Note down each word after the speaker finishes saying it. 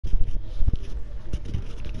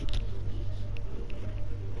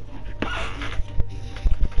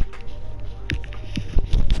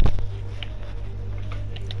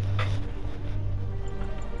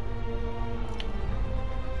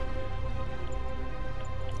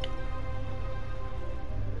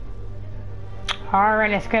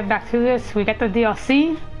Alright, let's get back to this. We got the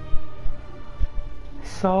DLC.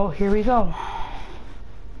 So here we go.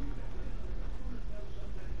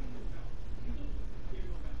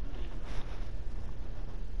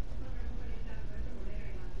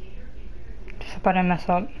 Just about to mess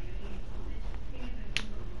up.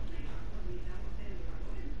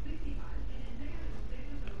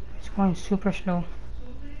 It's going super slow.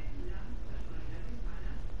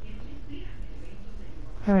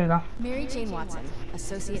 Here we go. Mary Jane Watson,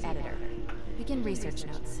 Associate Editor. Begin research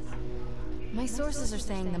notes. My sources are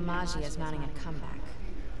saying the Magia is mounting a comeback.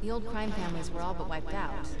 The old crime families were all but wiped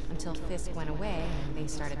out, until Fisk went away and they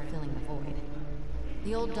started filling the void.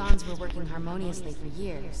 The old Dons were working harmoniously for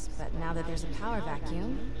years, but now that there's a power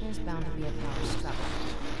vacuum, there's bound to be a power struggle.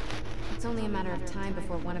 It's only a matter of time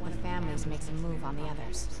before one of the families makes a move on the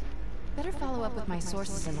others. Better follow up with my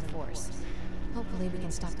sources in the Force. Hopefully we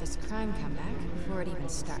can stop this crime comeback before it even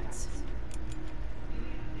starts.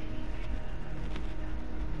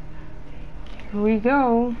 Here we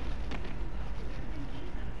go.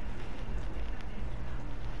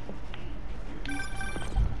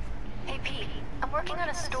 Hey Pete, I'm working on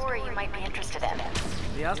a story you might be interested in.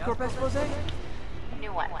 The Oscorp expose?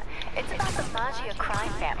 New one. It's about the Magia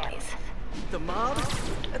crime families. The mob?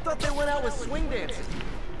 I thought they went out with swing dances.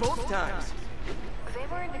 Both times. They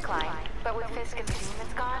were in decline, but with Fisk and the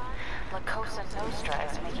demons gone, La Cosa Nostra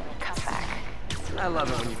is making a comeback. I love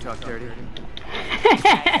it when you talk dirty. So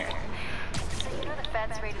you know the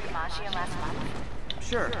feds raided the Magia last month?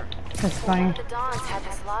 Sure. That's funny. The Dons had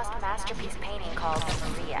this lost masterpiece painting called the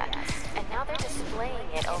Maria, and now they're displaying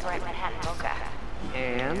it over at Manhattan Mocha.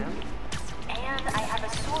 And I have a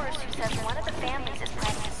source who says one of the families is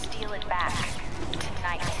planning to steal it back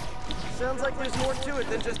tonight. sounds like there's more to it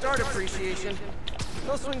than just art appreciation.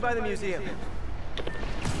 I'll swing by the museum.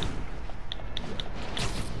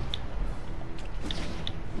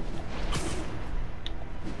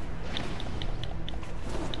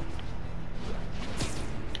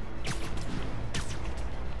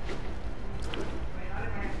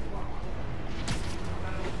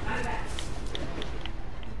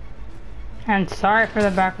 And sorry for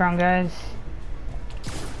the background, guys.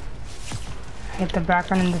 I hate the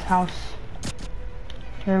background in this house.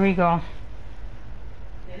 Here we go.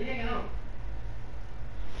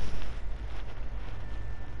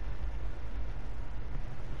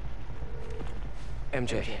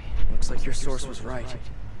 MJ, looks like your source was right.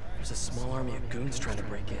 There's a small army of goons trying to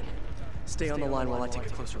break in. Stay on the line while I take a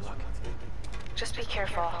closer look. Just be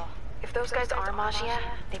careful. If those guys are Magia,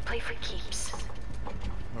 they play for keeps.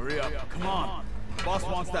 Hurry up, come on. Boss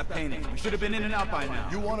wants that painting. We should have been in and out by now.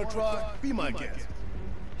 You want to try? Be my guest.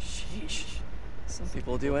 Sheesh. Some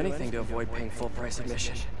people do anything to avoid paying full price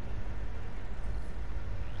admission.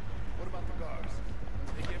 What about the guards?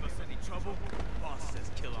 They give us any trouble? Boss says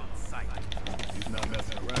kill on sight. He's not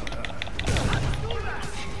messing around, huh?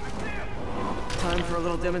 Time for a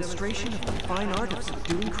little demonstration of the fine art of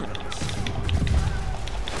subduing criminals.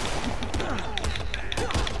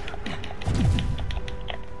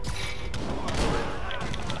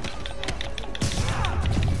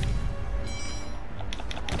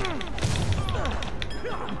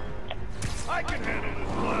 I can handle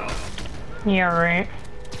this well. Yeah, right.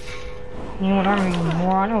 You know what I mean,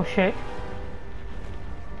 moron? Oh shit.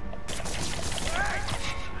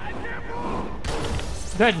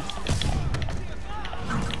 Good.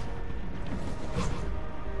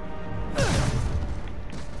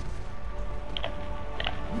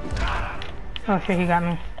 Oh shit, he got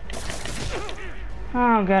me.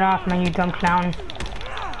 Oh, get off, man, you dumb clown.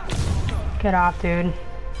 Get off, dude.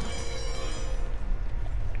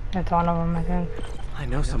 That's all of them, I think. I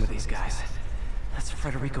know some of these guys. That's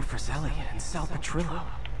Federico Fratelli and Sal Petrillo.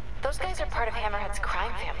 Those guys are part of Hammerhead's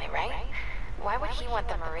crime family, right? Why would he want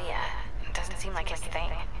the Maria? It doesn't seem like his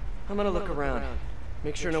thing. I'm gonna look around.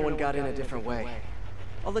 Make sure no one got in a different way.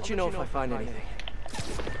 I'll let you know if I find anything.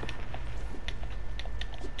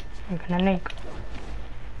 I'm gonna make.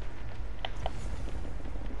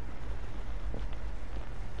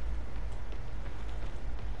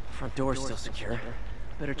 Front door's still secure.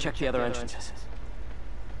 Better check the other entrances.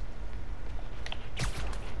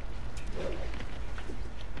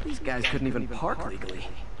 These guys couldn't even park legally.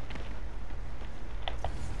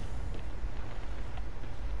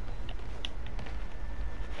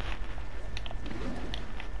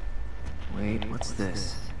 Wait, what's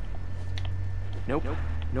this? Nope,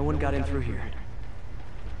 no one got in through here.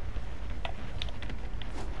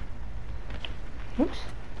 Oops.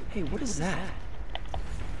 Hey, what is that?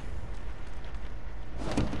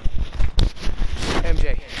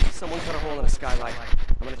 MJ, someone cut a hole in a skylight.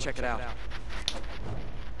 I'm gonna check it out.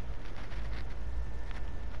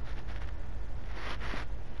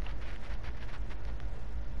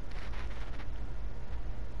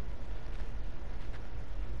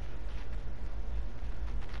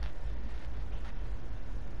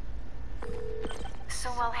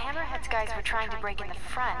 while Hammerhead's guys were trying to break in the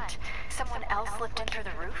front, someone else slipped in through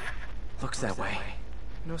the roof? Looks that way.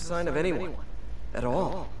 No sign of anyone. At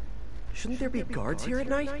all. Shouldn't there be guards here at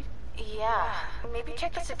night? Yeah, maybe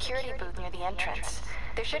check the security booth near the entrance.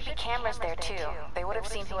 There should be cameras there too. They would have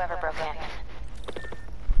seen whoever broke in.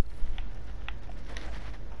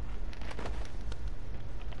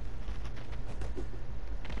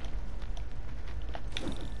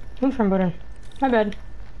 Move from button. My bad.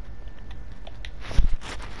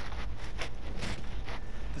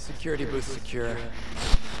 The security booth's secure.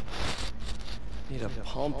 Need a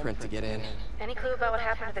palm print to get in. Any clue about what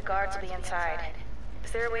happened to the guards on the inside?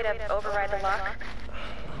 Is there a way to override the lock?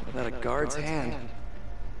 Not without a guard's hand.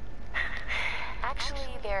 Actually,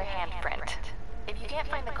 their handprint. If you can't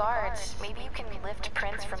find the guards, maybe you can lift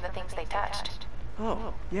prints from the things they touched.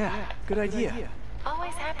 Oh, yeah, good idea.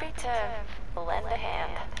 Always happy to lend a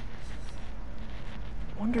hand.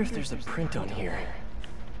 Wonder if there's a print on here.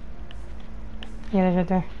 Yeah, there's right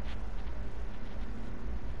there.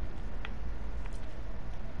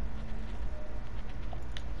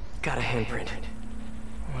 Got a handprint.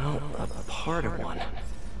 Well, a part of one.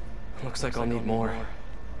 Looks like I'll need more.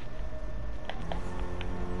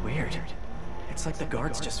 Weird. It's like the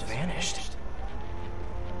guards just vanished.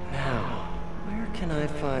 Now, where can I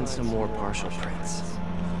find some more partial prints?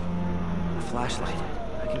 A flashlight.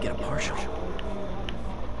 I can get a partial.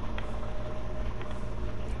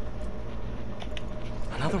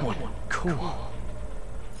 Another one. Cool.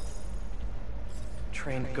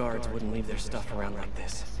 Trained guards wouldn't leave their stuff around like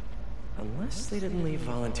this. Unless they didn't leave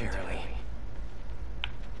voluntarily.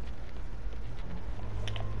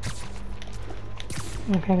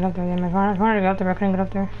 I can't get up there. Yeah, I wanted to get up there, but I couldn't get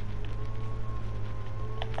up there.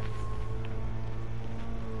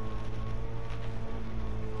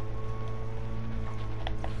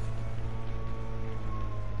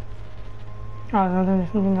 Oh, no,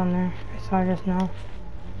 there's something down there. I saw it just now.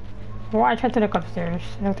 Well, I tried to look upstairs.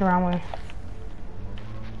 I looked the wrong way.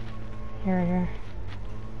 Here, right here.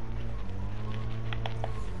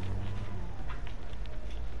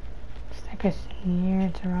 It's like it's here,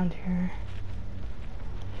 it's around here.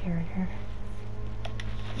 Here, right here.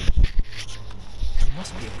 There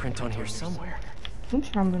must be a print on here somewhere.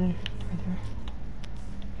 Oops, wrong button. Right there.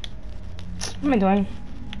 What am I doing?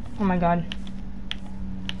 Oh my god.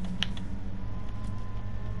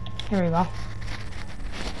 Here we go.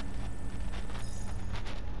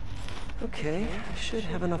 Okay, I should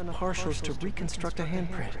have enough partials to reconstruct a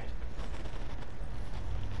handprint.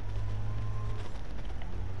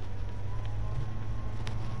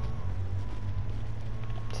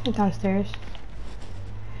 Is it downstairs?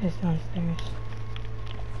 It is downstairs.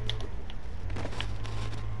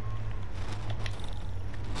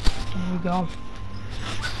 There we go.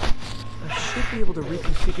 I should be able to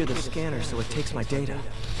reconfigure the scanner so it takes my data.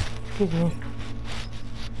 Excuse me.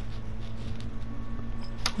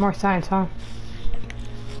 More science, huh?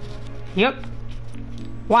 Yep.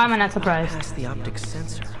 Why am I not surprised? Past the optics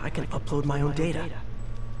sensor, I can upload my own data.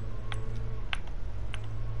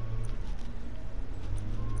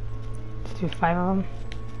 Let's do 5 of them.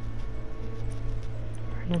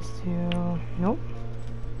 Let's do... Nope.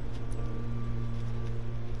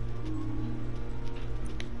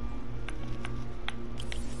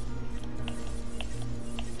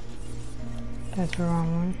 That's the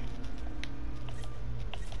wrong one.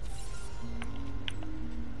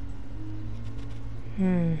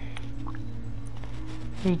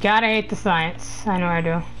 You gotta hate the science. I know I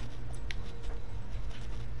do.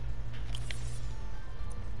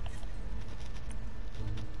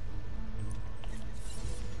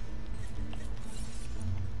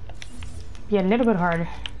 Be a little bit hard.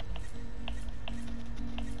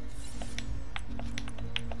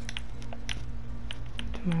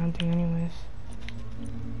 Do my own thing anyways.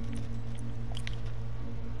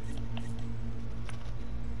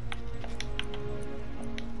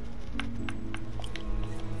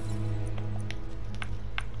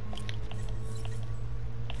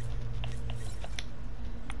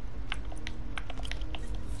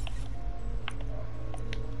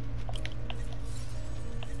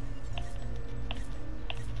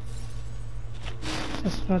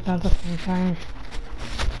 Just slow down at the same time.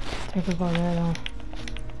 Take a go there though.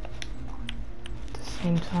 At the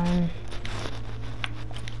same time.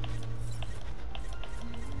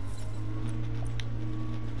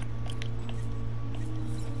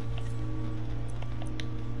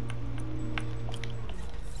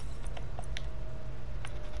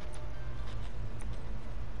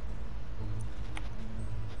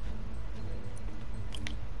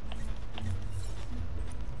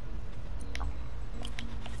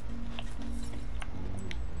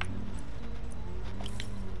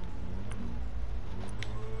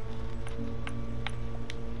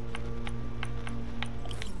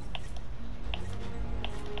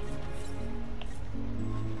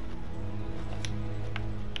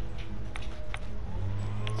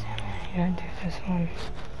 Yeah, do this one.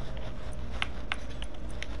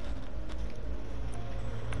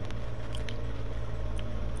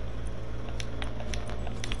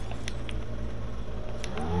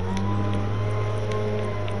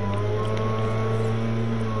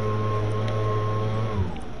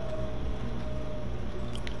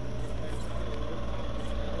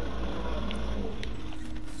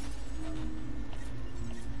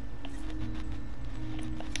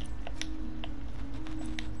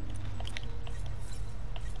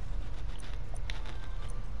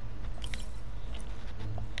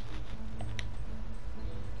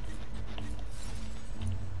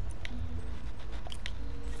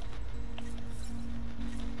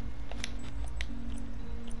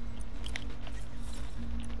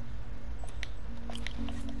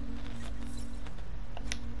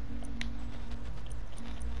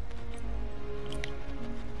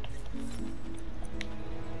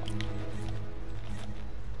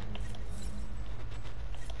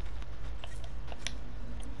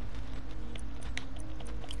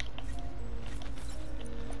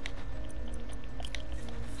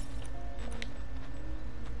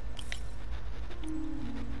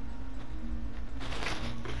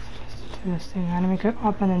 This thing, I gotta make it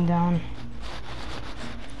up and then down.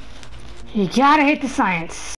 You gotta hit the science.